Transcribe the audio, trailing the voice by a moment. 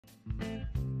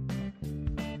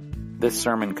This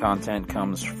sermon content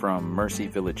comes from Mercy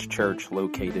Village Church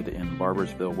located in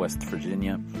Barboursville, West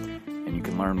Virginia, and you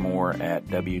can learn more at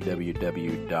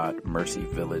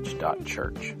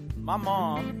www.mercyvillage.church. My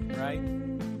mom, right,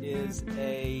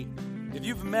 if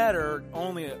you've met her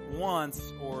only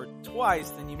once or twice,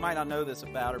 then you might not know this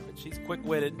about her, but she's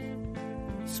quick-witted,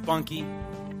 spunky,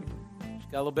 she's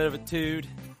got a little bit of a tude,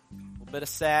 a little bit of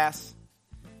sass.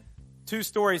 Two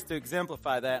stories to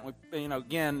exemplify that.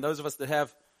 Again, those of us that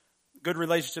have good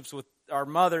relationships with our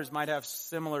mothers might have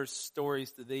similar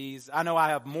stories to these. I know I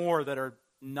have more that are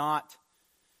not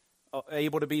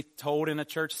able to be told in a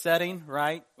church setting,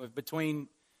 right? Between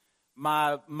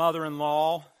my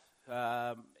mother-in-law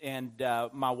and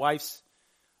my wife's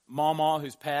mama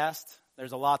who's passed,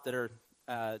 there's a lot that are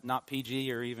not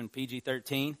PG or even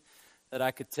PG-13 that I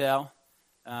could tell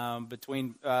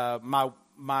between my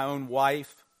own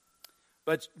wife.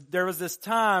 But there was this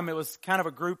time, it was kind of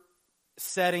a group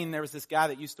setting. There was this guy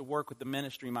that used to work with the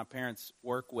ministry my parents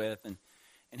work with, and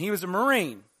he was a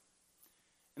Marine.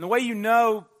 And the way you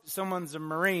know someone's a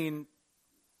Marine,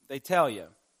 they tell you,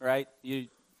 right? You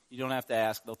don't have to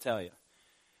ask, they'll tell you.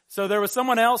 So there was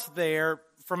someone else there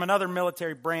from another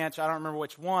military branch, I don't remember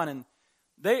which one, and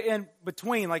they, in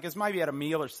between, like it might be at a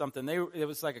meal or something, it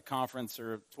was like a conference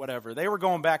or whatever. They were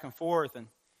going back and forth,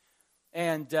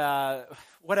 and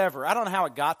whatever. I don't know how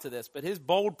it got to this, but his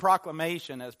bold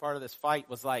proclamation as part of this fight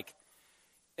was like,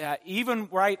 even,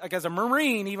 right, like as a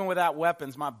Marine, even without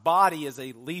weapons, my body is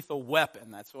a lethal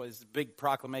weapon. That's what his big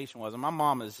proclamation was. And my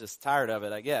mom is just tired of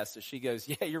it, I guess. So she goes,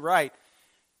 yeah, you're right.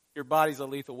 Your body's a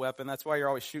lethal weapon. That's why you're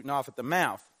always shooting off at the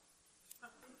mouth.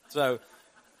 So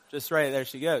just right, there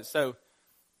she goes. So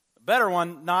a better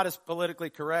one, not as politically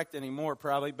correct anymore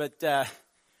probably, but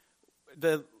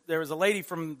there was a lady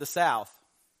from the South.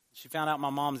 She found out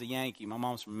my mom's a Yankee. My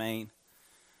mom's from Maine.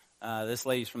 This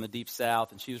lady's from the deep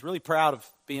South, and she was really proud of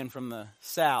being from the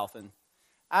South. And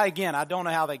I don't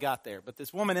know how they got there, but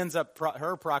this woman ends up,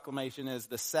 her proclamation is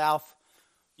the South,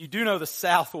 you do know the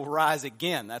South will rise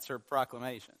again. That's her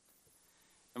proclamation.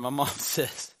 And my mom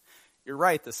says, you're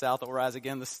right, the South will rise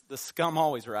again. The scum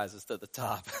always rises to the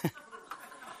top.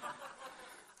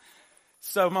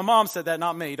 So my mom said that,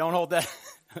 not me. Don't hold that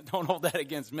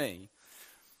against me.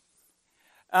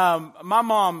 My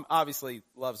mom obviously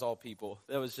loves all people.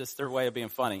 That was just their way of being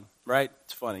funny, right?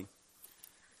 It's funny.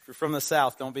 If you're from the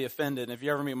South, don't be offended. And if you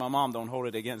ever meet my mom, don't hold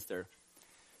it against her.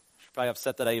 She's probably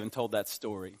upset that I even told that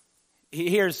story.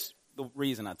 Here's the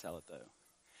reason I tell it, though.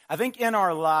 I think in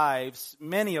our lives,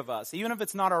 many of us, even if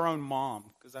it's not our own mom,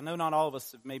 because I know not all of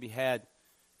us have maybe had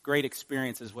great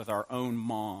experiences with our own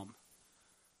mom,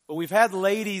 but we've had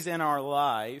ladies in our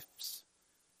lives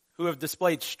who have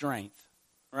displayed strength,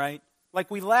 right? Like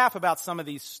we laugh about some of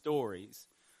these stories,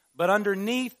 but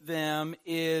underneath them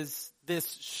is this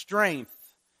strength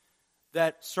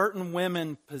that certain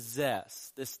women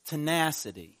possess, this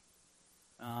tenacity,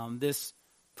 this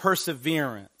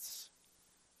perseverance.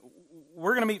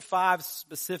 We're going to meet 5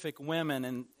 specific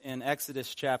women in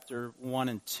Exodus chapter 1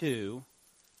 and 2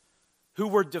 who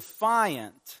were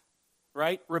defiant,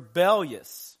 right?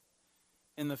 Rebellious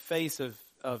in the face of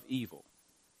evil.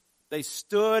 They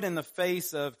stood in the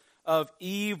face of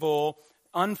evil,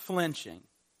 unflinching.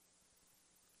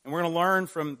 And we're going to learn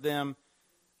from them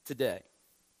today.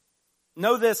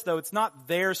 Know this, though, it's not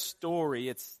their story,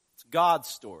 it's God's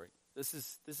story. This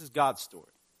is God's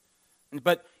story.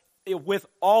 But with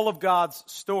all of God's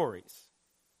stories,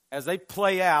 as they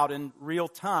play out in real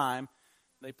time,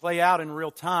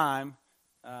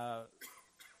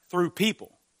 through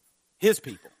people, His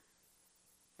people.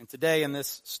 And today in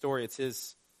this story, it's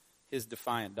His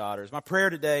defiant daughters. My prayer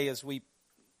today as we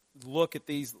look at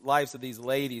these lives of these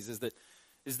ladies is that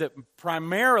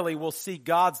primarily we'll see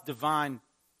God's divine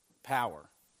power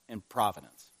and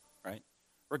providence, right?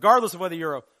 Regardless of whether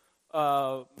you're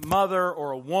a mother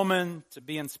or a woman to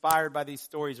be inspired by these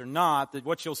stories or not, that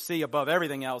what you'll see above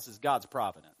everything else is God's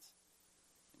providence.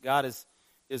 God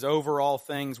is over all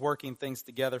things, working things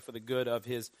together for the good of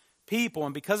His people.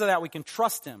 And because of that, we can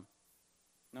trust Him,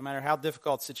 no matter how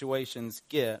difficult situations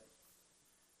get.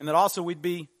 And that also we'd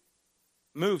be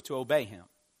moved to obey Him.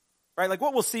 Right? Like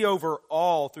what we'll see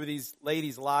overall through these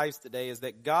ladies' lives today is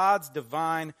that God's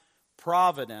divine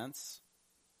providence,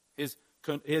 His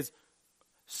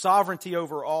sovereignty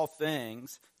over all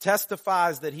things,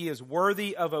 testifies that He is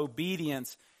worthy of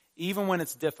obedience even when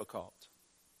it's difficult.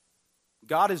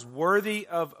 God is worthy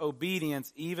of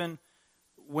obedience even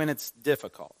when it's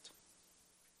difficult.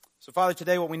 So, Father,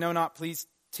 today what we know not, please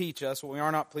teach us. What we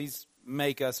are not, please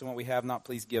make us. And what we have not,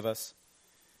 please give us.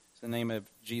 In the name of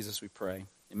Jesus we pray.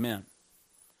 Amen.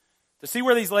 To see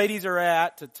where these ladies are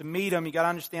at, to meet them, you got to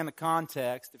understand the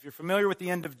context. If you're familiar with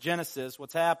the end of Genesis,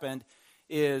 what's happened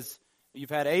is you've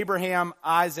had Abraham,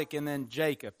 Isaac, and then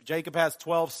Jacob. Jacob has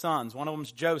 12 sons. One of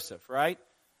them's Joseph, right?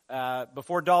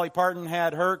 Before Dolly Parton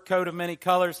had her coat of many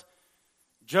colors,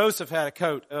 Joseph had a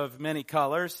coat of many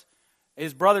colors.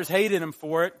 His brothers hated him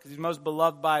for it because he's most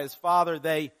beloved by his father.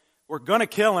 They were going to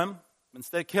kill him.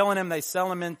 Instead of killing him, they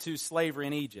sell him into slavery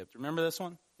in Egypt. Remember this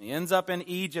one? He ends up in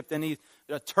Egypt, and he's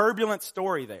a turbulent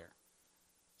story there.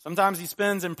 Sometimes he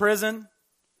spends in prison.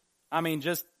 I mean,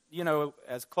 just,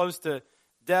 as close to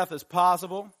death as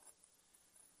possible.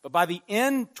 But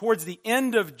towards the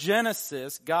end of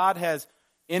Genesis, God has,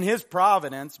 in His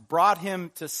providence, brought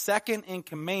him to second in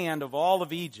command of all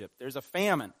of Egypt. There's a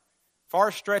famine,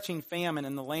 far-stretching famine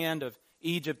in the land of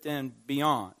Egypt and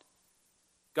beyond.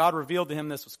 God revealed to him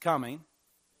this was coming,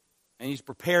 and He's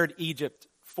prepared Egypt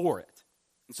for it.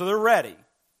 And so they're ready.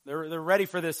 They're ready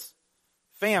for this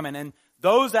famine, and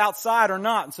those outside are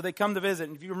not. And so they come to visit.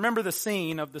 And if you remember the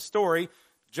scene of the story,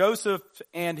 Joseph's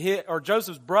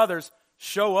brothers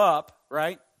show up,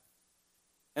 right?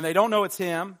 And they don't know it's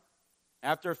him.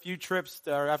 After a few trips,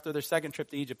 or after their second trip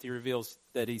to Egypt, He reveals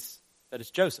that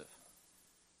it's Joseph.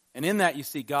 And in that you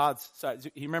see God's side.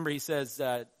 You remember He says,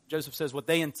 Joseph says,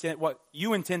 what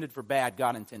you intended for bad,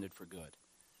 God intended for good.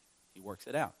 He works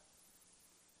it out.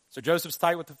 So Joseph's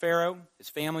tight with the Pharaoh. His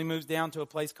family moves down to a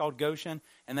place called Goshen,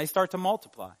 and they start to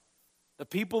multiply. The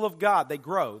people of God, they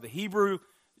grow. The Hebrew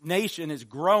nation is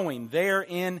growing there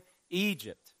in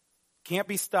Egypt. Can't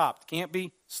be stopped, can't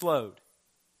be slowed.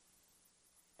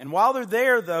 And while they're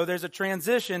there, though, there's a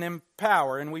transition in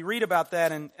power, and we read about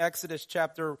that in Exodus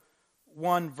chapter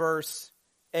 1, verse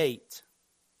 8,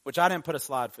 which I didn't put a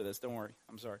slide for this, don't worry,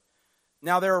 I'm sorry.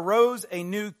 Now there arose a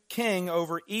new king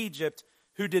over Egypt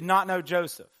who did not know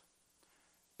Joseph.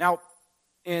 Now,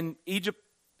 in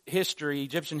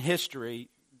Egyptian history,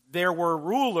 there were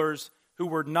rulers who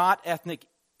were not ethnic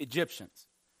Egyptians.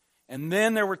 And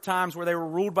then there were times where they were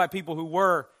ruled by people who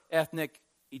were ethnic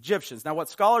Egyptians. Now, what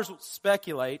scholars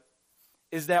speculate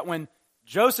is that when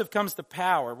Joseph comes to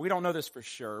power, we don't know this for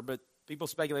sure, but people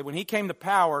speculate, when he came to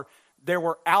power, there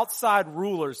were outside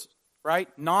rulers, right?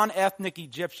 Non-ethnic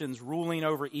Egyptians ruling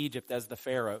over Egypt as the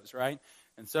pharaohs, right?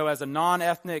 And so as a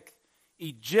non-ethnic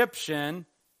Egyptian,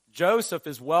 Joseph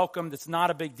is welcomed. It's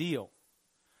not a big deal.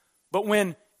 But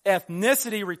when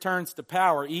ethnicity returns to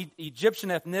power, Egyptian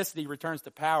ethnicity returns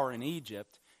to power in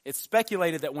Egypt, it's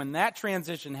speculated that when that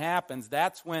transition happens,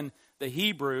 that's when the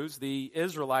Hebrews, the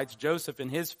Israelites, Joseph and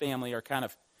his family are kind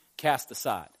of cast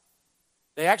aside.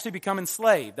 They actually become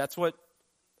enslaved. That's what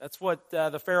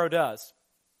the Pharaoh does.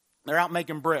 They're out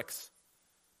making bricks.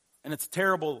 And it's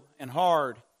terrible and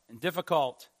hard and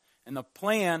difficult. And the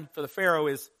plan for the Pharaoh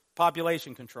is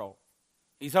population control.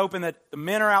 He's hoping that the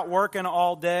men are out working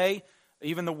all day.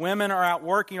 Even the women are out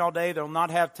working all day. They'll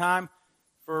not have time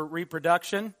for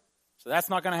reproduction. So that's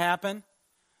not going to happen.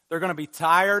 They're going to be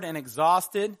tired and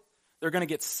exhausted. They're going to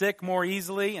get sick more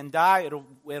easily and die.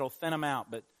 It'll thin them out.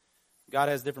 But God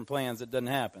has different plans. It doesn't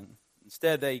happen.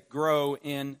 Instead, they grow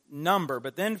in number.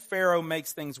 But then Pharaoh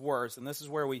makes things worse. And this is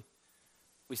where we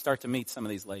start to meet some of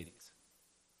these ladies.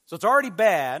 So it's already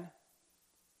bad.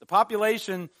 The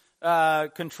population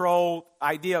control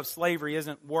idea of slavery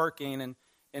isn't working. And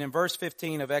in verse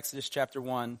 15 of Exodus chapter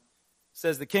 1, it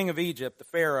says, the king of Egypt, the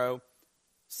Pharaoh,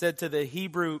 said to the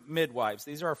Hebrew midwives,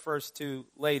 these are our first two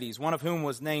ladies, one of whom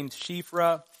was named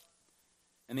Shiphrah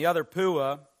and the other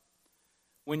Puah,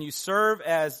 when you serve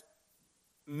as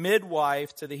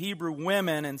midwife to the Hebrew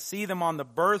women and see them on the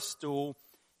birth stool,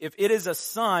 if it is a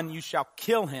son, you shall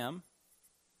kill him.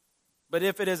 But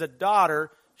if it is a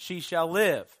daughter, she shall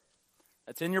live.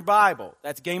 That's in your Bible.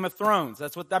 That's Game of Thrones.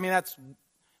 That's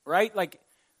right? Like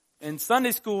in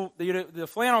Sunday school, the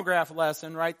flannel graph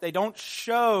lesson, right? They don't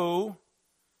show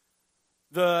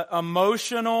the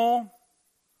emotional,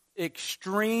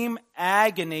 extreme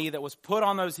agony that was put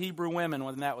on those Hebrew women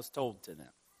when that was told to them.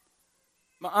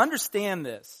 Now understand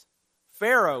this.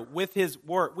 Pharaoh, with his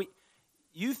work,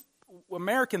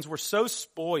 Americans were so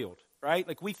spoiled, right?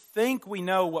 Like we think we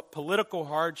know what political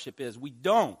hardship is. We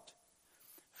don't.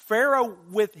 Pharaoh,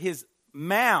 with his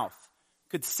mouth,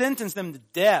 could sentence them to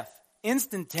death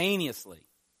instantaneously.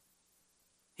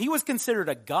 He was considered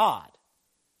a god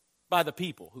by the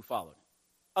people who followed him.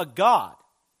 A god,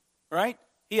 right?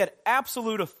 He had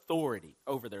absolute authority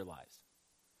over their lives.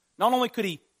 Not only could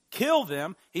he kill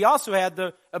them, he also had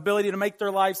the ability to make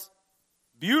their lives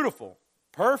beautiful,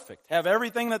 perfect, have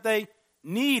everything that they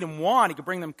need and want. He could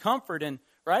bring them comfort and,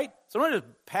 right? So don't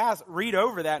just read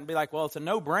over that and be like, well, it's a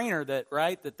no-brainer that,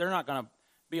 right, that they're not going to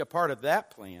be a part of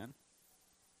that plan.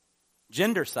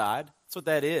 gendercide. That's what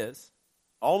that is.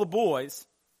 All the boys,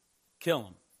 kill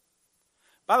them.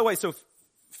 By the way, so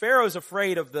Pharaoh's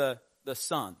afraid of the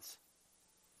sons,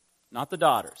 not the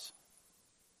daughters.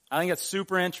 I think that's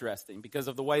super interesting because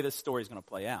of the way this story is going to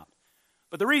play out.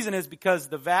 But the reason is because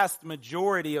the vast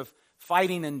majority of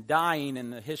fighting and dying in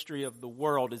the history of the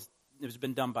world has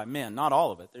been done by men. Not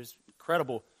all of it. There's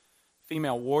incredible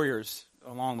female warriors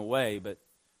along the way, but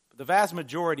the vast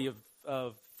majority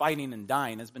of fighting and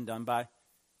dying has been done by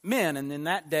men. And in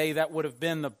that day, that would have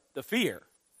been the fear.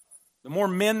 The more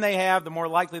men they have, the more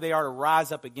likely they are to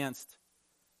rise up against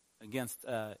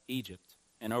Egypt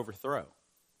and overthrow.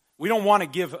 We don't want to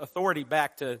give authority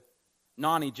back to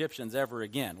non-Egyptians ever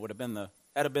again. That'd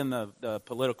have been the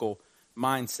political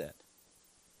mindset.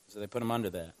 So they put them under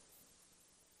that.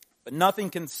 But nothing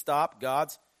can stop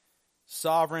God's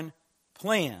sovereign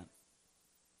plan.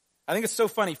 I think it's so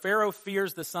funny. Pharaoh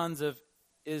fears the sons of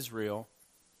Israel.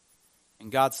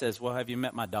 And God says, well, have you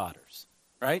met my daughters?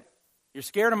 Right? You're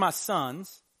scared of my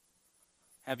sons.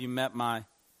 Have you met my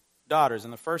daughters?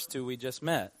 And the first two we just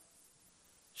met,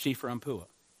 Shiphrah and Puah.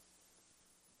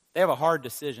 They have a hard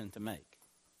decision to make.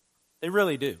 They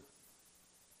really do.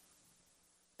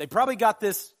 They probably got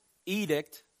this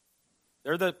edict.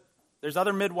 There's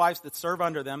other midwives that serve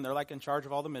under them. They're like in charge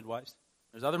of all the midwives.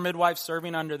 There's other midwives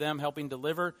serving under them, helping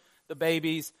deliver the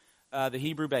babies, the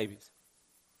Hebrew babies.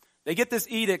 They get this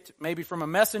edict maybe from a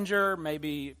messenger,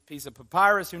 maybe a piece of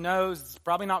papyrus, who knows. It's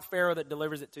probably not Pharaoh that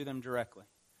delivers it to them directly.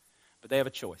 But they have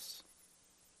a choice.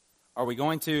 Are we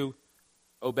going to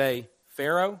obey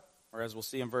Pharaoh? Or as we'll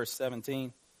see in verse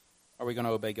 17, are we going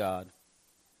to obey God?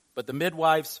 But the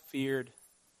midwives feared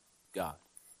God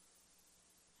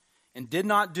and did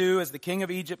not do as the king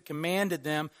of Egypt commanded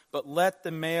them, but let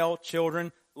the male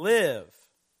children live.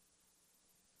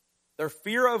 Their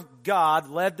fear of God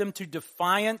led them to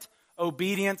defiant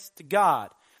obedience to God.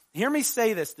 Hear me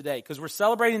say this today, because we're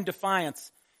celebrating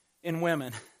defiance in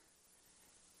women.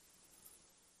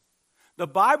 The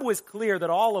Bible is clear that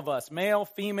all of us, male,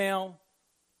 female,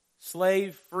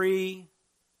 slave, free,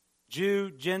 Jew,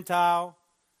 Gentile,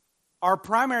 our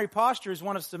primary posture is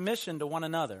one of submission to one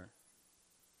another.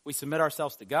 We submit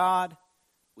ourselves to God.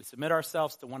 We submit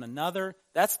ourselves to one another.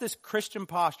 That's this Christian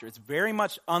posture. It's very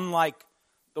much unlike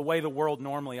the way the world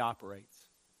normally operates.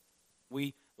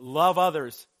 We love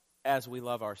others as we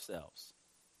love ourselves.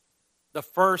 The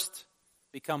first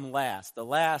become last. The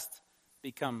last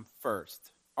become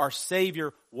first. Our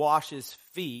Savior washes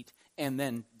feet and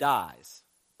then dies.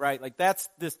 Right? Like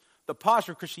the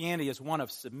posture of Christianity is one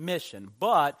of submission,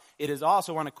 but it is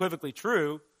also unequivocally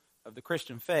true of the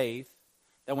Christian faith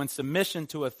that when submission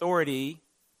to authority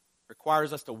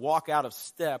requires us to walk out of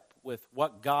step with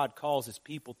what God calls his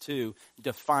people to,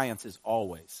 defiance is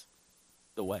always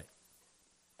the way.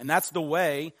 And that's the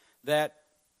way that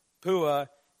Puah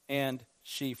and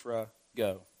Shiphrah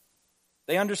go.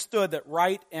 They understood that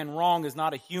right and wrong is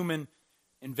not a human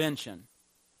invention.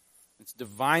 It's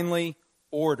divinely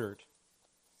ordered.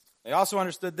 They also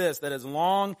understood this, that as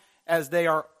long as they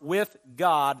are with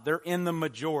God, they're in the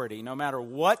majority. No matter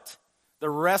what the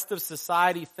rest of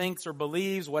society thinks or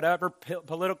believes, whatever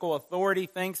political authority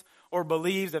thinks or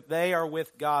believes, if they are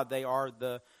with God, they are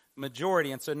the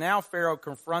majority. And so now Pharaoh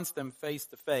confronts them face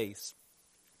to face.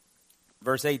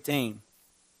 Verse 18.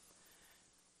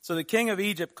 So the king of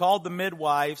Egypt called the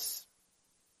midwives,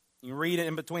 you read it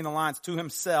in between the lines, to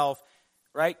himself,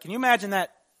 right? Can you imagine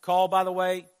that call, by the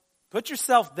way? Put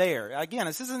yourself there. Again,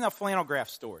 this isn't a flannel graph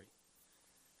story.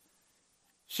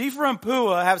 Shiphrah and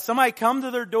Puah have somebody come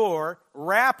to their door,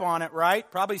 rap on it, right?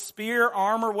 Probably spear,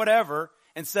 armor, whatever,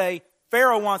 and say,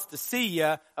 Pharaoh wants to see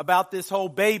you about this whole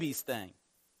babies thing.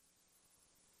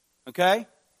 Okay?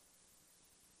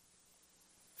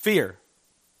 Fear.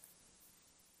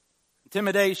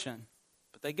 Intimidation.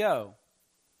 But they go.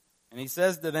 And he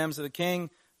says to them, so the king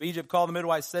of Egypt called the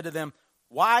midwives, said to them,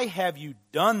 why have you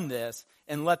done this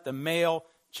and let the male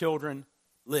children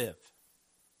live?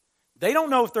 They don't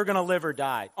know if they're going to live or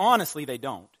die. Honestly, they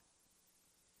don't.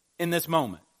 In this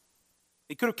moment.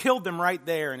 He could have killed them right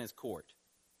there in his court.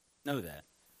 Know that.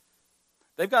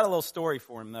 They've got a little story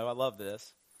for him, though. I love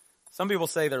this. Some people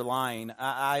say they're lying.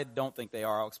 I don't think they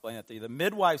are. I'll explain that to you. The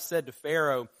midwife said to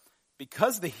Pharaoh,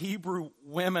 because the Hebrew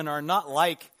women are not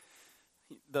like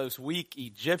those weak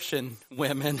Egyptian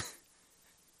women,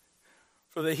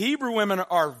 for the Hebrew women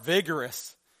are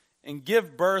vigorous and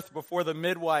give birth before the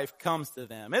midwife comes to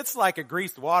them. It's like a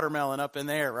greased watermelon up in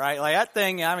there, right? Like that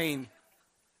thing, I mean,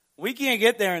 we can't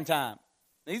get there in time.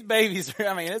 These babies,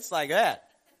 it's like that.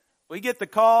 We get the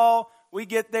call, we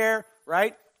get there,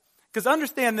 right? Because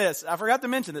understand this, I forgot to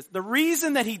mention this. The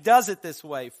reason that he does it this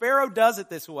way, Pharaoh does it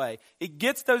this way, he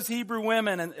gets those Hebrew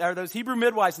women or those Hebrew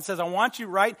midwives and says, I want you,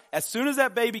 right, as soon as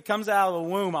that baby comes out of the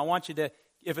womb, I want you to,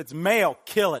 if it's male,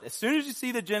 kill it. As soon as you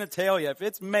see the genitalia, if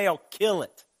it's male, kill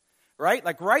it. Right?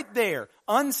 Like right there,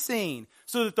 unseen,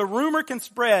 so that the rumor can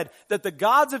spread that the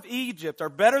gods of Egypt are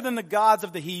better than the gods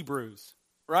of the Hebrews.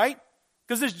 Right?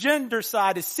 Because this gender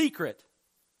side is secret.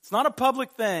 It's not a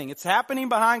public thing. It's happening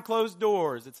behind closed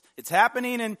doors. It's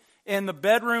happening in the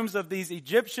bedrooms of these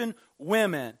Egyptian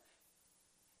women.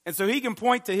 And so he can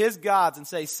point to his gods and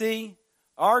say, see,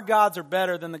 our gods are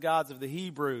better than the gods of the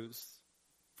Hebrews.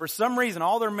 For some reason,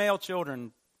 all their male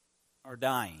children are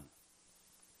dying.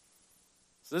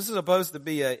 So this is supposed to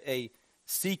be a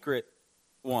secret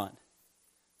one.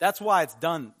 That's why it's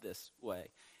done this way.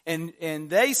 And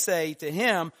they say to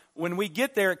him, when we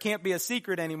get there, it can't be a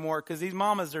secret anymore because these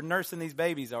mamas are nursing these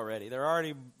babies already. They're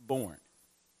already born.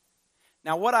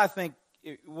 Now, what I think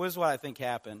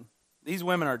happened. These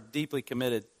women are deeply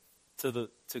committed to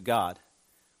God,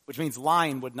 which means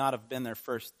lying would not have been their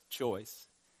first choice.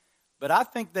 But I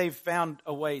think they've found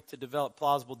a way to develop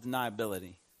plausible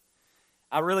deniability.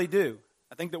 I really do.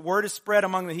 I think that word is spread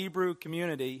among the Hebrew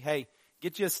community. Hey,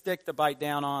 get you a stick to bite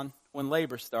down on when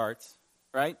labor starts,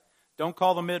 right? Don't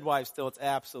call the midwives till it's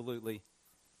absolutely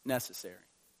necessary,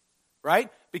 right?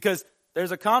 Because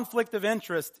there's a conflict of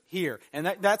interest here, and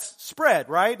that's spread,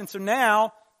 right? And so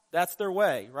now that's their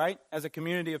way, right? As a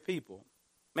community of people.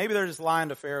 Maybe they're just lying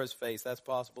to Pharaoh's face. That's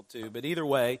possible too. But either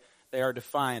way, they are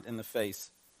defiant in the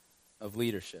face of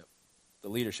leadership, the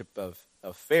leadership of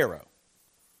Pharaoh.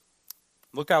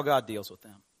 Look how God deals with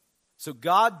them. So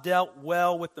God dealt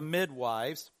well with the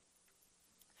midwives,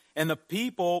 and the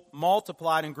people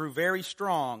multiplied and grew very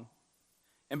strong.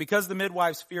 And because the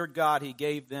midwives feared God, he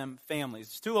gave them families.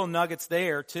 There's two little nuggets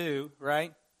there too,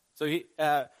 right? So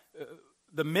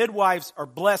the midwives are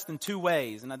blessed in two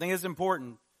ways, and I think it's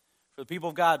important for the people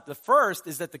of God. The first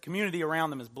is that the community around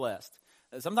them is blessed.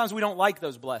 Sometimes we don't like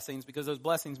those blessings because those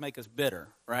blessings make us bitter,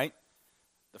 right?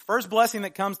 The first blessing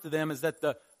that comes to them is that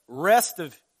the rest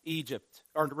of Egypt,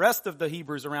 or the rest of the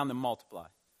Hebrews around them multiply.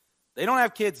 They don't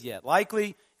have kids yet.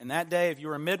 Likely, in that day, if you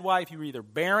were a midwife, you were either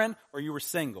barren or you were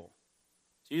single.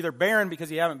 So you're either barren because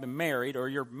you haven't been married, or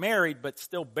you're married but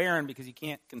still barren because you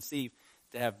can't conceive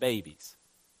to have babies.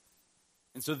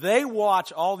 And so they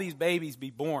watch all these babies be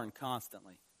born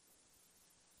constantly.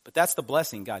 But that's the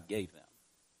blessing God gave them.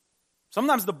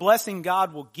 Sometimes the blessing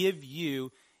God will give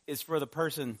you is for the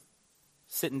person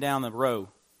sitting down the row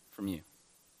from you.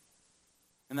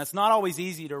 And that's not always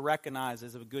easy to recognize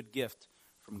as a good gift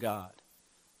from God,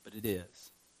 but it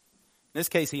is. In this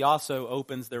case, he also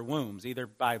opens their wombs, either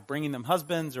by bringing them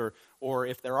husbands or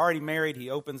if they're already married, he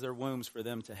opens their wombs for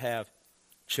them to have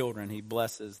children. He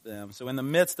blesses them. So in the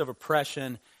midst of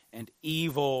oppression and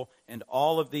evil and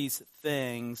all of these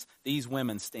things, these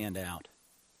women stand out.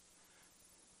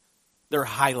 They're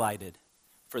highlighted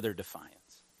for their defiance.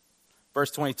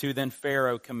 Verse 22, then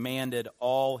Pharaoh commanded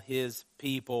all his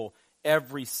people,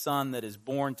 every son that is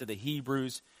born to the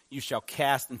Hebrews, you shall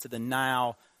cast into the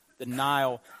Nile,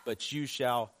 but you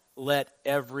shall let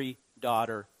every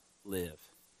daughter live.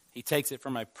 He takes it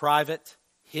from a private,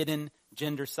 hidden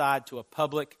gender side to a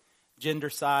public gender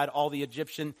side. All the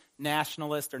Egyptian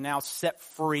nationalists are now set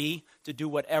free to do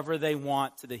whatever they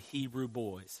want to the Hebrew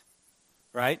boys.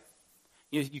 Right?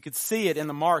 You could see it in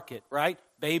the market, right?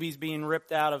 Babies being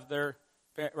ripped out of their,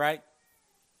 right?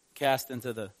 Cast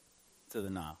into the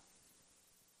Nile.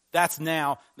 That's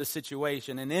now the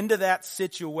situation. And into that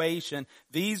situation,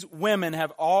 these women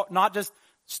have all not just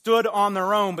stood on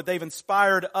their own, but they've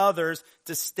inspired others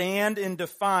to stand in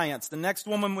defiance. The next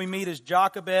woman we meet is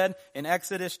Jochebed in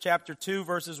Exodus chapter 2,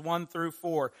 verses 1 through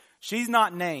 4. She's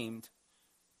not named.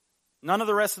 None of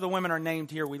the rest of the women are named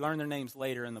here. We learn their names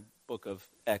later in the book of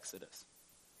Exodus.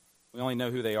 We only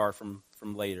know who they are from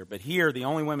later. But here, the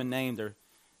only women named are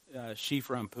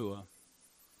Shiphrah and Puah.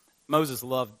 Moses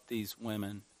loved these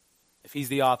women. If he's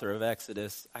the author of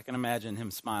Exodus, I can imagine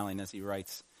him smiling as he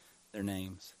writes their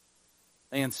names.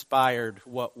 They inspired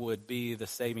what would be the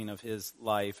saving of his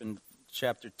life. In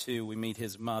chapter 2, we meet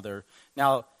his mother.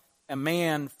 Now, a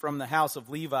man from the house of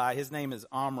Levi, his name is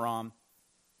Amram,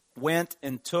 went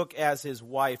and took as his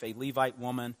wife a Levite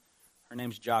woman. Her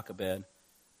name's Jochebed.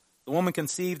 The woman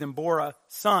conceived and bore a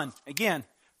son. Again,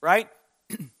 right?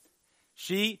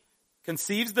 She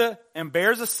conceives and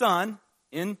bears a son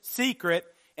in secret.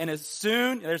 And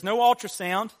there's no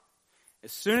ultrasound.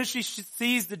 As soon as she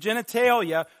sees the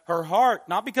genitalia, her heart,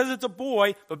 not because it's a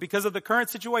boy, but because of the current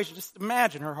situation, just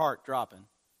imagine her heart dropping.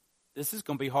 This is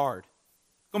going to be hard.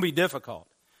 It's going to be difficult.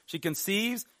 She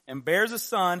conceives and bears a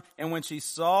son, and when she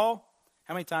saw,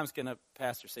 how many times can a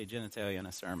pastor say genitalia in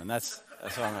a sermon? That's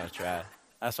what I'm going to try.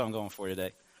 That's what I'm going for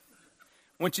today.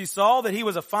 When she saw that he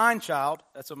was a fine child,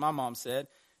 that's what my mom said,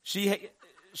 she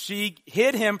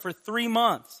hid him for 3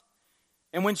 months.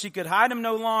 And when she could hide him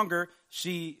no longer,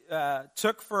 she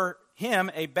took for him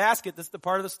a basket, this is the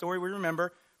part of the story we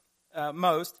remember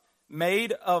most,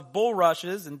 made of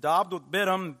bulrushes and daubed with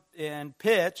bitumen and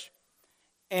pitch,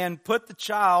 and put the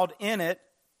child in it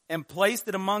and placed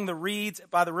it among the reeds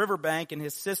by the riverbank, and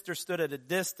his sister stood at a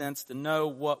distance to know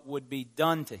what would be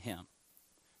done to him.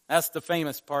 That's the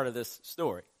famous part of this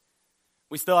story.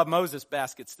 We still have Moses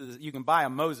baskets. You can buy a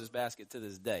Moses basket to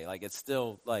this day. Like, it's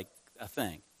still like a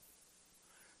thing.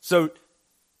 So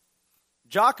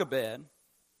Jochebed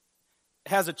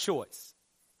has a choice.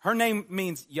 Her name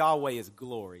means Yahweh is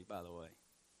glory, by the way,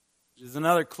 which is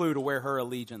another clue to where her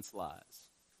allegiance lies.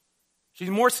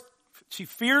 She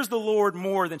fears the Lord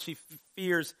more than she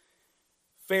fears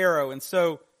Pharaoh. And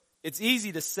so it's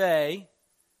easy to say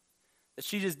that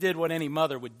she just did what any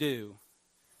mother would do.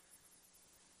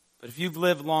 But if you've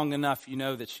lived long enough, you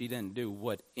know that she didn't do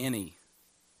what any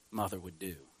mother would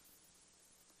do.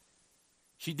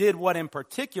 She did what in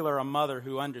particular a mother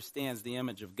who understands the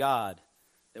image of God,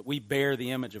 that we bear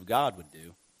the image of God, would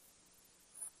do.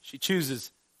 She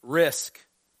chooses risk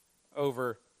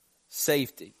over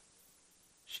safety.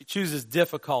 She chooses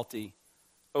difficulty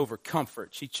over comfort.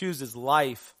 She chooses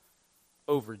life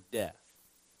over death.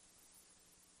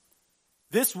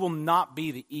 This will not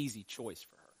be the easy choice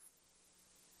for her.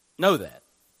 Know that.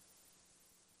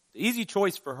 The easy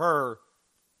choice for her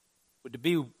would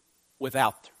be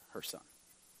without her son.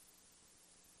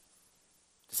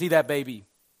 To see that baby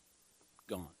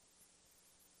gone.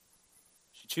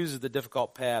 She chooses the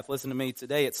difficult path. Listen to me,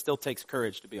 today it still takes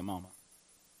courage to be a mama.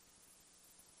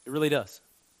 It really does.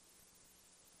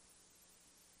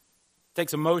 It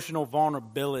takes emotional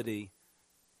vulnerability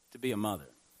to be a mother.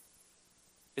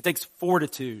 It takes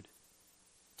fortitude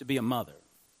to be a mother.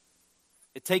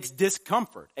 It takes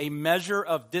discomfort, a measure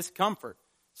of discomfort.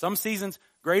 Some seasons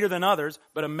greater than others,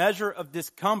 but a measure of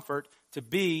discomfort to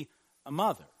be a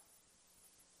mother.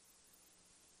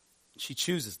 She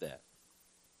chooses that.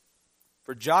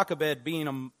 For Jochebed, being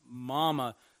a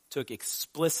mama took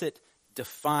explicit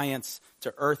defiance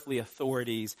to earthly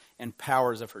authorities and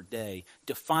powers of her day.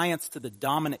 Defiance to the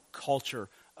dominant culture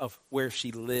of where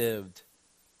she lived.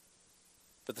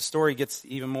 But the story gets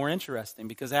even more interesting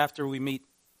because after we meet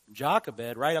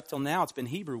Jochebed, right up till now, it's been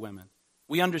Hebrew women.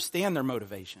 We understand their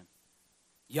motivation.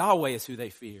 Yahweh is who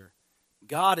they fear.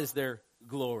 God is their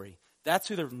glory. That's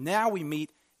who they're. Now we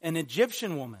meet an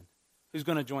Egyptian woman who's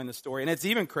going to join the story. And it's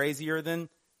even crazier than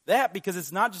that because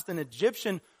it's not just an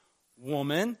Egyptian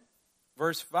woman.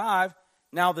 Verse 5,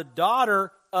 now the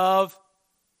daughter of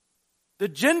the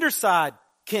gendercide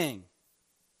king.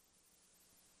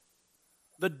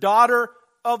 The daughter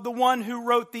of the one who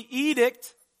wrote the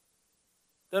edict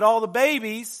that all the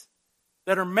babies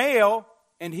that are male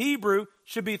and Hebrew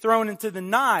should be thrown into the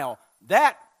Nile.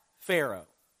 That Pharaoh.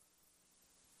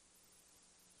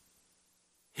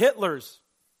 Hitler's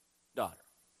daughter.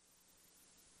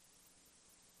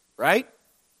 Right?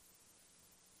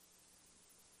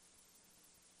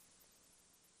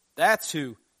 That's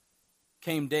who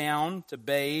came down to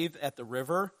bathe at the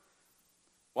river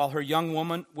while her young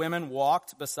women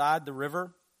walked beside the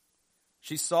river.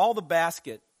 She saw the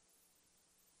basket.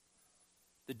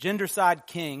 The gendercide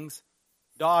king's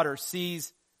daughter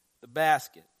sees the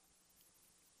basket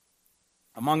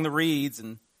among the reeds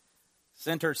and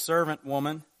sent her servant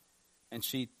woman, and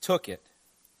she took it.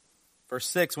 Verse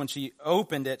 6, when she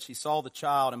opened it, she saw the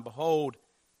child, and behold,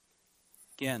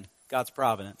 again, God's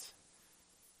providence.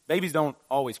 Babies don't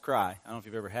always cry. I don't know if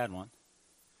you've ever had one,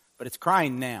 but it's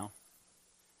crying now.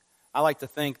 I like to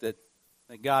think that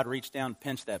God reached down and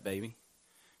pinched that baby,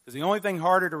 because the only thing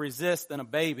harder to resist than a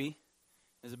baby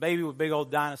is a baby with big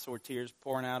old dinosaur tears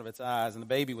pouring out of its eyes, and the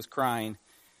baby was crying,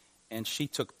 and she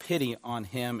took pity on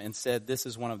him and said, this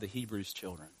is one of the Hebrews'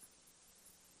 children.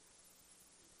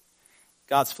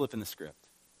 God's flipping the script.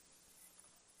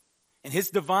 In his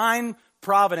divine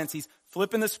providence, he's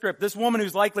flipping the script. This woman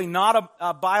who's likely not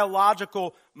a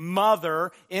biological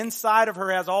mother, inside of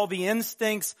her has all the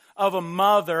instincts of a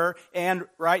mother. And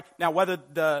right now,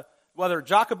 whether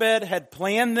Jochebed had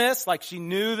planned this, like she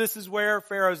knew this is where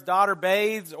Pharaoh's daughter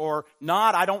bathes or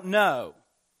not, I don't know.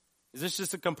 Is this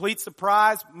just a complete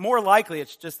surprise? More likely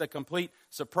it's just a complete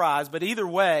surprise. But either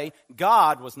way,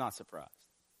 God was not surprised.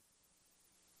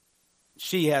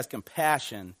 She has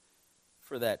compassion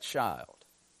for that child.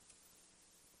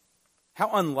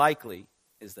 How unlikely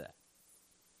is that?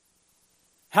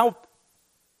 How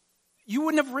you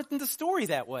wouldn't have written the story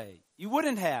that way. You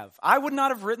wouldn't have. I would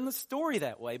not have written the story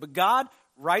that way. But God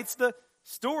writes the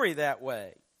story that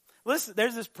way. Listen,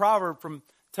 there's this proverb from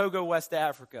Togo, West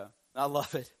Africa. I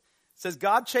love it. It says,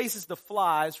 God chases the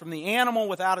flies from the animal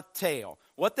without a tail.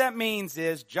 What that means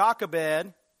is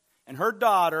Jochebed and her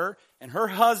daughter and her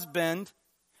husband,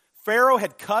 Pharaoh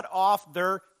had cut off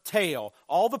their tail.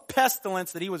 All the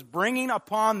pestilence that he was bringing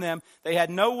upon them, they had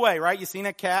no way, right? You seen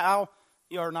a cow,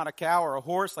 or not a cow, or a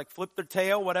horse, like flip their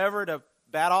tail, whatever, to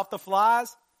bat off the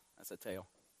flies? That's a tail.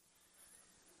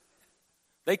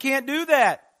 They can't do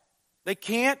that. They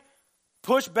can't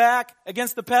push back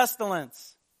against the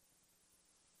pestilence.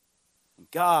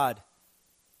 God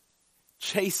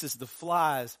chases the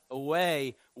flies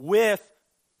away with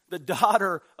the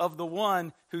daughter of the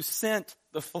one who sent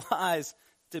the flies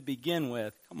to begin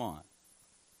with. Come on.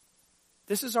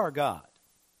 This is our God.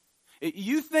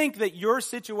 You think that your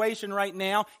situation right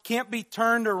now can't be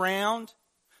turned around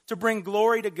to bring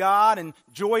glory to God and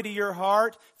joy to your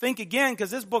heart? Think again,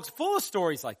 because this book's full of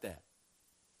stories like that.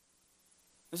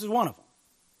 This is one of them.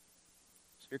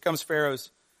 So here comes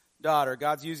Pharaoh's daughter.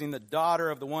 God's using the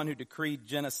daughter of the one who decreed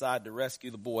genocide to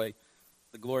rescue the boy.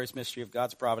 The glorious mystery of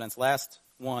God's providence. Last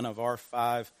one of our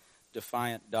 5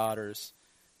 defiant daughters.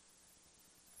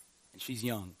 And she's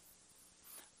young.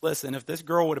 Listen, if this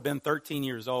girl would have been 13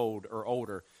 years old or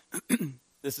older,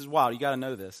 this is wild. You got to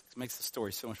know this. It makes the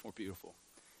story so much more beautiful.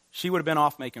 She would have been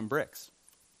off making bricks.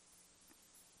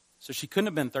 So she couldn't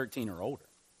have been 13 or older.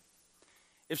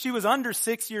 If she was under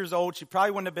 6 years old, she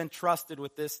probably wouldn't have been trusted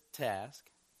with this task.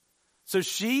 So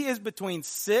she is between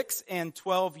 6 and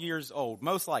 12 years old,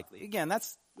 most likely. Again,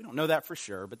 we don't know that for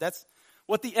sure, but that's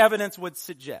what the evidence would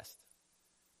suggest.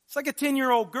 It's like a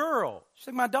 10-year-old girl. She's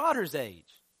like my daughter's age.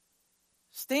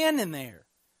 Standing there,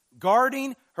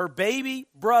 guarding her baby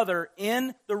brother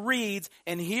in the reeds,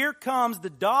 and here comes the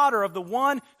daughter of the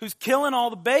one who's killing all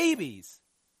the babies.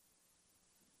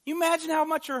 You imagine how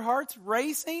much her heart's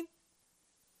racing?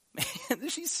 Man,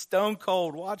 she's stone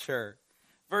cold. Watch her.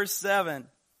 Verse 7.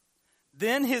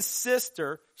 Then his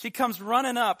sister, she comes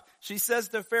running up. She says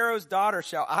to Pharaoh's daughter,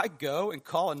 shall I go and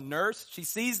call a nurse? She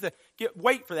sees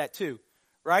wait for that too,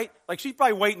 right? Like she's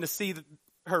probably waiting to see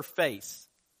her face,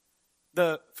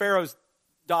 the Pharaoh's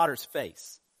daughter's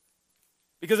face.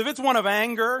 Because if it's one of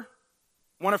anger,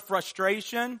 one of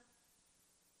frustration,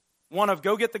 one of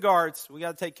go get the guards, we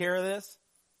got to take care of this,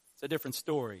 it's a different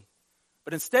story.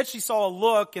 But instead she saw a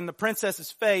look in the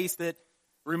princess's face that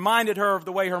reminded her of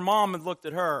the way her mom had looked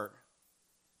at her.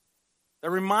 That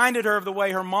reminded her of the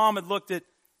way her mom had looked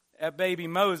at baby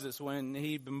Moses when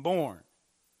he'd been born.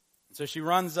 And so she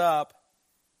runs up.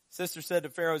 Sister said to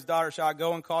Pharaoh's daughter, shall I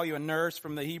go and call you a nurse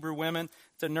from the Hebrew women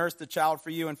to nurse the child for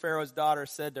you? And Pharaoh's daughter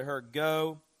said to her,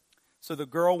 go. So the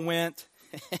girl went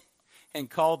and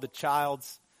called the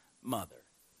child's mother.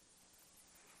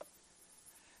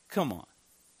 Come on.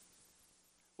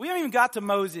 We haven't even got to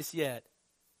Moses yet.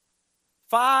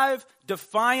 5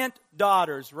 defiant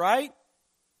daughters, right?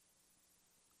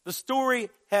 The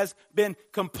story has been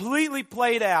completely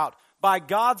played out by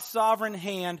God's sovereign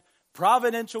hand,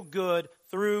 providential good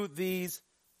through these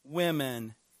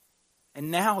women. And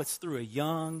now it's through a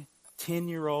young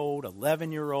 10-year-old,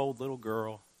 11-year-old little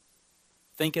girl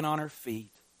thinking on her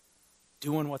feet,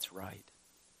 doing what's right,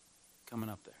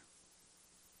 coming up there.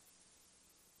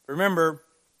 Remember,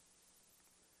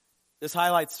 this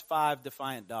highlights 5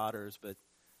 defiant daughters, but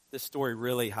this story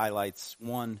really highlights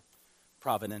one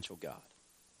providential God.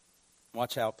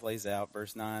 Watch how it plays out,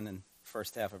 verse 9 and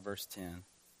first half of verse 10.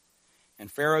 And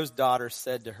Pharaoh's daughter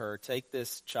said to her, take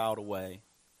this child away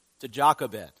to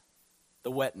Jochebed,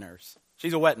 the wet nurse.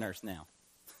 She's a wet nurse now.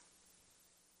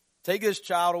 Take this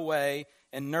child away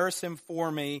and nurse him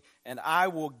for me, and I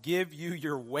will give you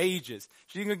your wages.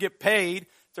 She's going to get paid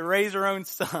to raise her own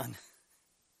son.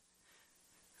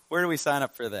 Where do we sign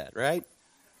up for that, right?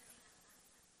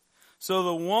 So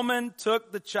the woman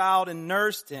took the child and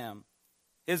nursed him.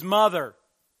 His mother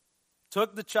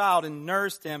took the child and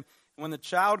nursed him. And when the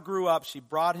child grew up, she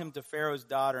brought him to Pharaoh's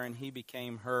daughter, and he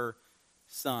became her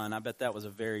son. I bet that was a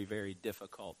very, very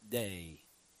difficult day.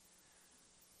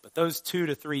 But those 2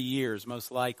 to 3 years,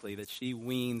 most likely, that she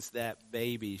weans that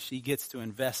baby, she gets to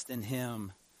invest in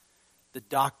him the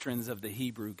doctrines of the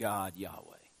Hebrew God,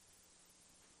 Yahweh.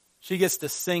 She gets to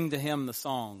sing to him the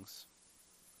songs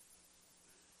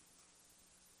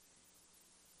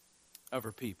of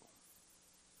her people.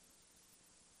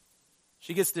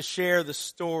 She gets to share the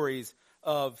stories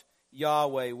of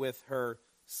Yahweh with her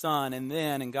son. And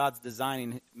then, and God's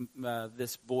designing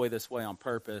this boy this way on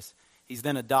purpose, he's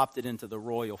then adopted into the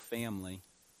royal family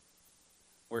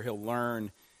where he'll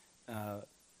learn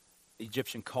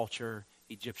Egyptian culture,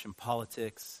 Egyptian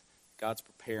politics. God's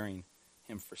preparing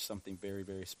him for something very,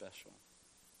 very special.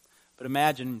 But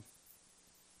imagine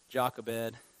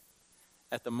Jochebed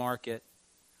at the market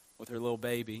with her little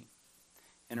baby,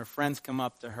 and her friends come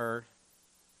up to her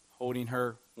holding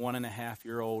her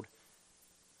 1.5-year-old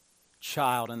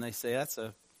child, and they say, "That's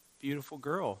a beautiful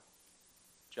girl,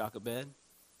 Jochebed.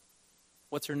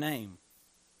 What's her name?"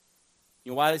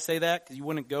 You know why they say that? Because you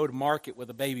wouldn't go to market with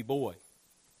a baby boy.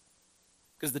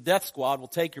 Because the death squad will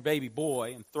take your baby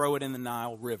boy and throw it in the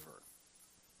Nile River.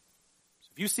 So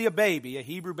if you see a baby, a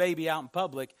Hebrew baby out in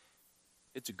public,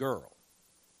 it's a girl.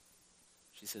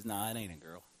 She says, "No, it ain't a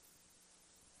girl.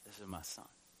 This is my son."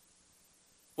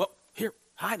 "Well, here,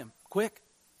 hide him, quick.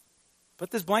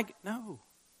 Put this blanket." No.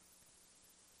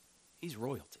 He's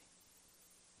royalty.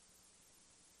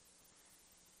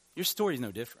 Your story's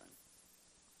no different,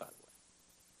 by the way.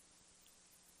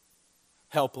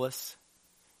 Helpless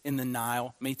in the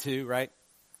Nile. Me too, right?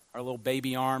 Our little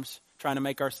baby arms, trying to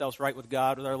make ourselves right with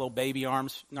God with our little baby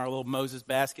arms in our little Moses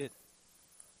basket.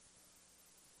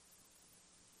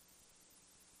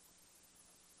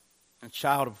 A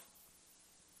child of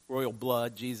royal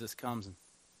blood, Jesus comes and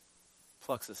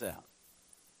plucks us out,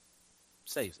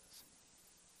 saves us,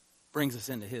 brings us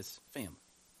into his family,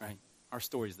 right? Our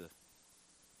story's the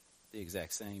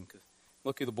exact same. Because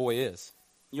look who the boy is.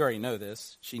 You already know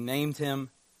this. She named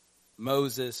him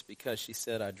Moses because she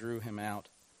said, "I drew him out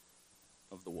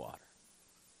of the water."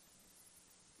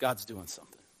 God's doing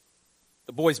something.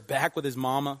 The boy's back with his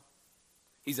mama.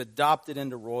 He's adopted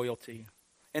into royalty.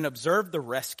 And observe the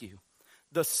rescue.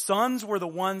 The sons were the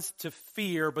ones to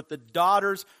fear, but the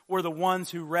daughters were the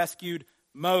ones who rescued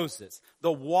Moses.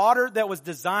 The water that was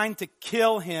designed to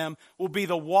kill him will be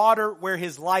the water where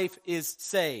his life is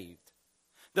saved.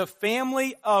 The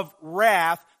family of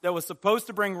wrath that was supposed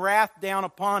to bring wrath down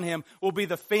upon him will be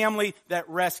the family that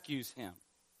rescues him.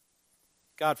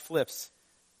 God flips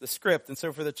the script. And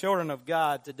so for the children of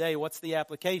God today, what's the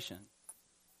application?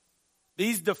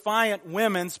 These defiant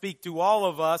women speak to all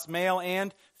of us, male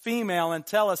and female, and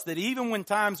tell us that even when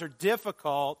times are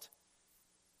difficult,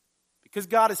 because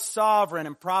God is sovereign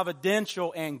and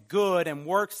providential and good and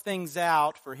works things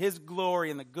out for his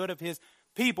glory and the good of his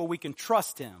people, we can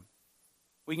trust him.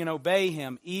 We can obey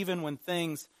him even when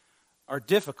things are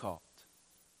difficult.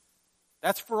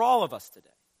 That's for all of us today.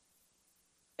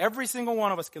 Every single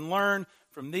one of us can learn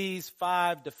from these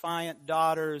 5 defiant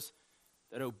daughters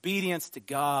that obedience to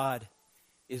God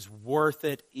is worth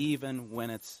it even when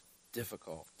it's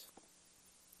difficult.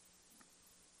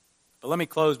 But let me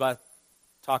close by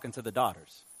talking to the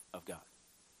daughters of God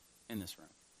in this room.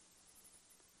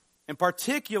 In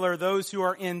particular, those who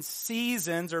are in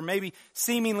seasons, or maybe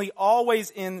seemingly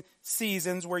always in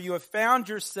seasons, where you have found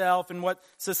yourself in what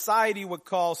society would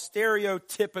call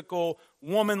stereotypical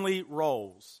womanly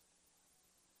roles.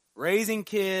 Raising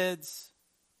kids,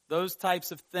 those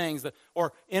types of things.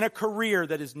 Or in a career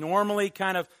that is normally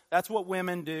kind of, that's what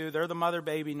women do. They're the mother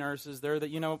baby nurses. They're the,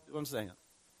 you know what I'm saying.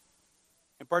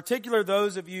 In particular,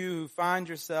 those of you who find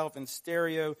yourself in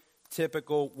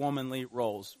stereotypical womanly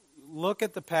roles. Look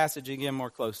at the passage again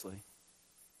more closely.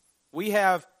 We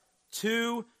have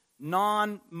 2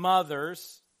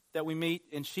 non-mothers that we meet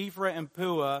in Shiphrah and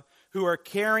Puah who are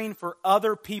caring for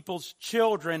other people's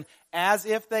children as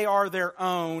if they are their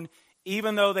own,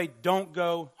 even though they don't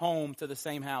go home to the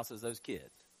same house as those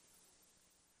kids.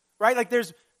 Right? Like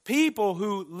there's people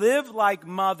who live like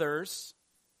mothers,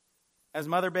 as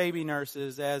mother-baby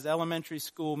nurses, as elementary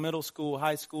school, middle school,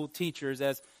 high school teachers,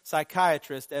 as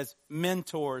psychiatrists, as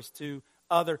mentors to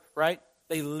other, right?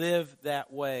 They live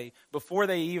that way before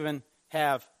they even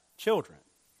have children.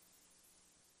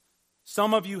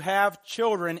 Some of you have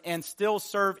children and still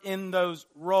serve in those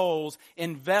roles,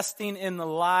 investing in the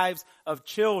lives of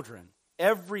children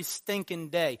every stinking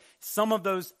day. Some of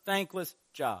those thankless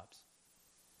jobs.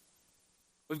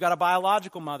 We've got a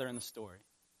biological mother in the story.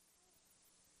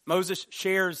 Moses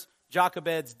shares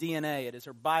Jochebed's DNA. It is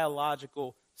her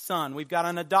biological son. We've got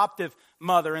an adoptive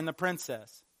mother in the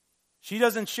princess. She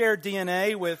doesn't share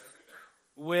DNA with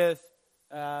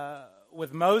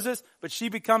Moses, but she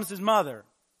becomes his mother.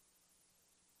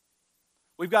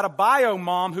 We've got a bio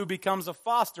mom who becomes a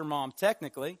foster mom,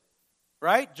 technically.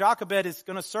 Right? Jochebed is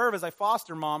going to serve as a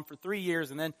foster mom for 3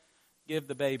 years and then give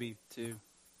the baby to.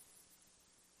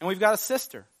 And we've got a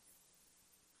sister.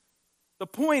 The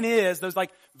point is, those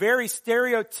like very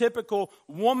stereotypical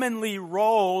womanly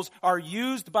roles are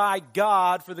used by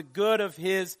God for the good of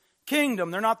his kingdom.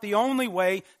 They're not the only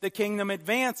way the kingdom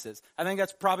advances. I think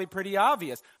that's probably pretty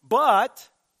obvious. But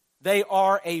they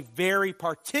are a very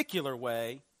particular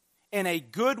way in a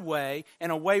good way,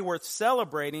 in a way worth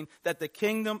celebrating, that the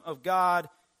kingdom of God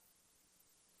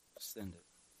descended.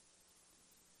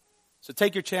 So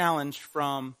take your challenge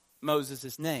from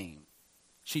Moses' name.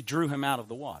 She drew him out of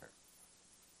the water.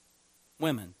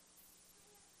 Women,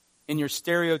 in your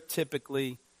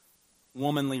stereotypically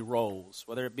womanly roles,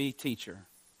 whether it be teacher,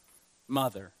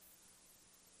 mother,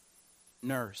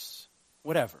 nurse,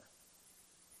 whatever,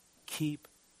 keep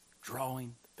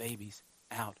drawing the babies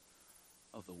out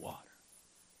of the water.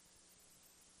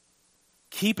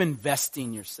 Keep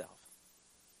investing yourself.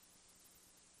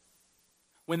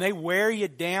 When they wear you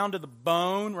down to the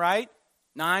bone, right?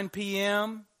 9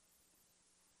 p.m.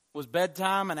 was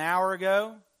bedtime an hour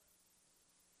ago.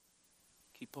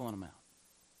 Keep pulling them out.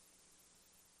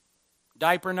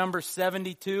 Diaper number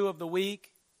 72 of the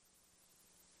week.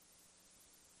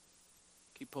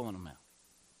 Keep pulling them out.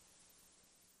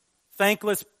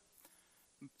 Thankless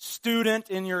student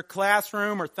in your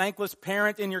classroom or thankless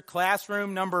parent in your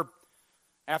classroom, number,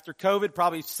 after COVID,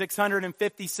 probably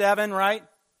 657, right?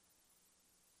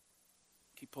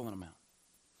 Keep pulling them out.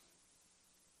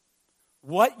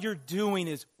 What you're doing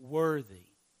is worthy.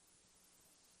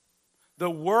 The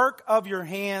work of your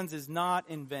hands is not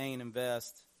in vain.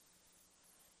 Invest.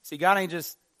 See, God ain't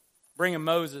just bringing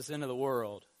Moses into the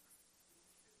world.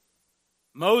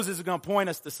 Moses is going to point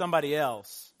us to somebody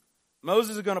else.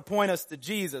 Moses is going to point us to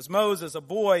Jesus. Moses, a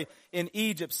boy in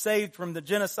Egypt, saved from the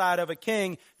genocide of a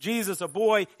king. Jesus, a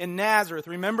boy in Nazareth.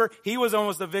 Remember, he was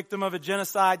almost a victim of a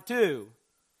genocide too.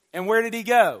 And where did he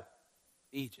go?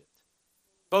 Egypt.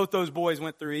 Both those boys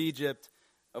went through Egypt,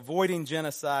 avoiding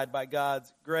genocide by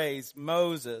God's grace.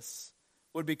 Moses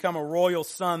would become a royal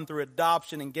son through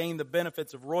adoption and gain the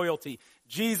benefits of royalty.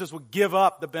 Jesus would give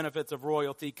up the benefits of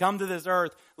royalty, come to this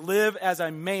earth, live as a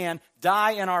man,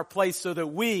 die in our place so that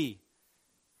we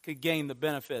could gain the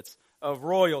benefits of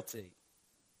royalty.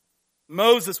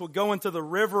 Moses would go into the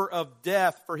river of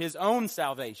death for his own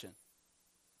salvation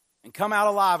and come out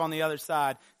alive on the other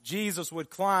side. Jesus would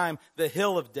climb the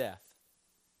hill of death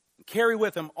and carry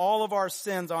with him all of our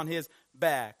sins on his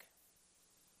back.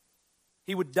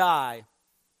 He would die.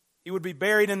 He would be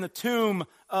buried in the tomb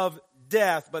of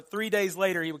death, but 3 days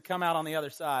later he would come out on the other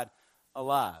side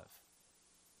alive.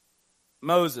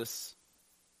 Moses,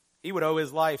 he would owe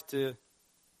his life to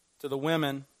the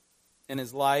women in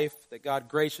his life that God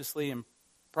graciously and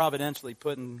providentially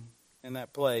put in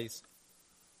that place.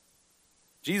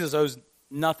 Jesus owes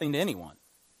nothing to anyone.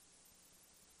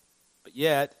 But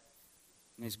yet,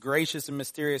 in his gracious and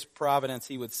mysterious providence,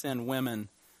 he would send women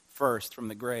first from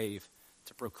the grave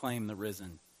to proclaim the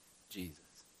risen Jesus.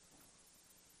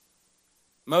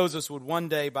 Moses would one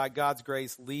day, by God's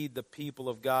grace, lead the people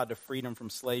of God to freedom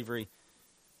from slavery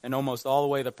and almost all the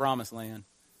way to the promised land.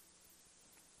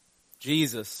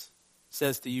 Jesus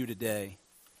says to you today,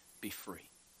 be free.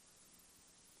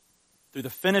 Through the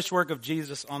finished work of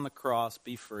Jesus on the cross,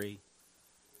 be free.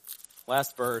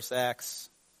 Last verse, Acts,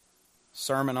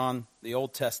 sermon on the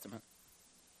Old Testament.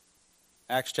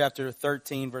 Acts chapter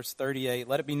 13, verse 38.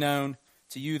 Let it be known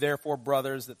to you, therefore,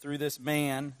 brothers, that through this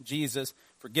man, Jesus,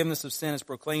 forgiveness of sin is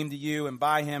proclaimed to you, and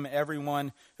by him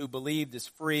everyone who believed is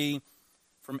free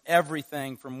from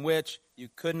everything from which you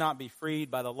could not be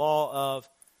freed by the law of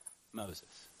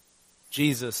Moses.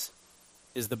 Jesus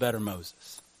is the better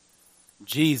Moses.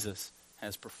 Jesus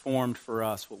has performed for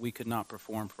us what we could not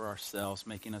perform for ourselves,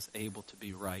 making us able to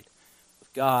be right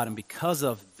with God. And because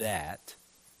of that,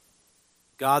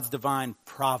 God's divine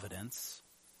providence,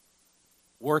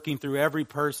 working through every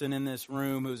person in this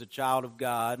room who's a child of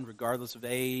God, regardless of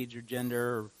age or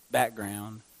gender or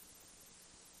background,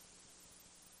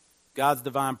 God's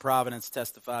divine providence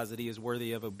testifies that he is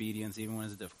worthy of obedience even when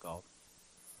it's difficult.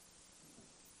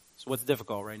 So what's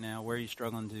difficult right now? Where are you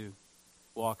struggling to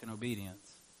walk in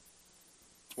obedience?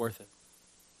 It's worth it.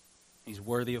 He's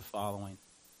worthy of following.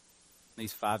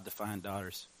 These 5 Defiant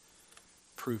daughters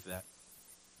prove that.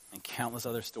 And countless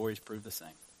other stories prove the same.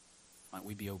 Might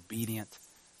we be obedient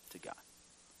to God.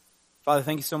 Father,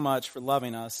 thank you so much for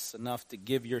loving us enough to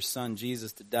give your son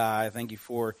Jesus to die. Thank you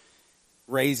for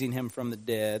raising him from the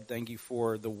dead. Thank you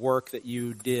for the work that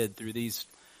you did through these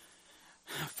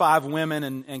 5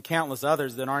 women and countless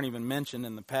others that aren't even mentioned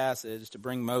in the passage to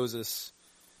bring Moses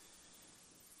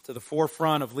to the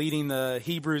forefront of leading the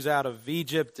Hebrews out of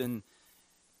Egypt and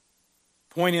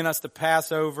pointing us to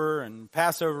Passover, and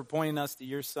Passover pointing us to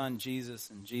your son Jesus,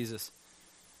 and Jesus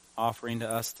offering to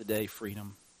us today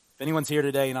freedom. If anyone's here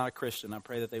today not a Christian, I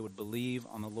pray that they would believe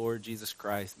on the Lord Jesus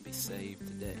Christ and be saved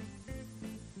today.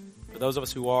 For those of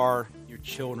us who are your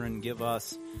children, give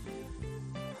us,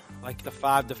 like the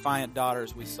 5 Defiant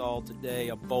daughters we saw today,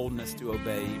 a boldness to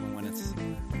obey even when it's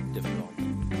difficult.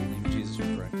 Amen. Jesus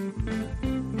we pray.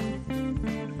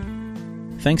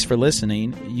 Thanks for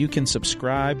listening. You can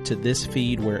subscribe to this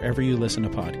feed wherever you listen to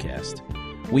podcasts.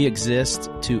 We exist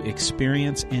to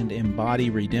experience and embody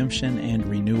redemption and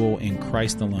renewal in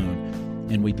Christ alone,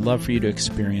 and we'd love for you to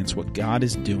experience what God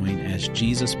is doing as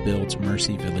Jesus builds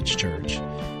Mercy Village Church.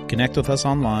 Connect with us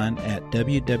online at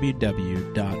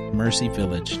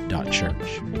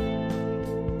www.mercyvillage.church.